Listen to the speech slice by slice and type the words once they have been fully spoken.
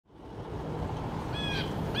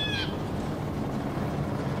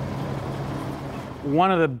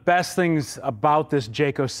One of the best things about this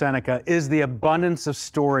Jayco Seneca is the abundance of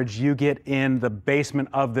storage you get in the basement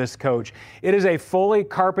of this coach. It is a fully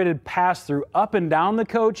carpeted pass-through up and down the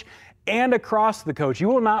coach and across the coach. You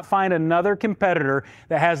will not find another competitor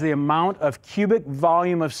that has the amount of cubic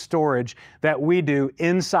volume of storage that we do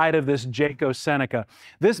inside of this Jayco Seneca.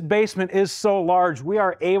 This basement is so large, we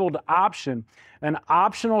are able to option an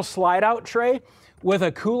optional slide-out tray with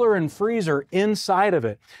a cooler and freezer inside of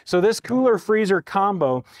it. So this cooler freezer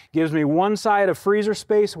combo gives me one side of freezer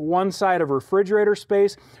space, one side of refrigerator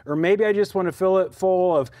space, or maybe I just want to fill it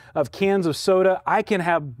full of cans of soda. I can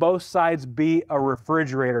have both sides be a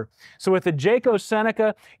refrigerator. So with the Jayco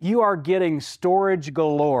Seneca, you are getting storage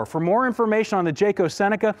galore. For more information on the Jayco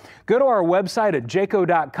Seneca, go to our website at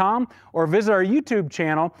jayco.com or visit our YouTube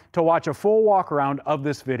channel to watch a full walk around of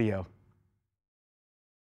this video.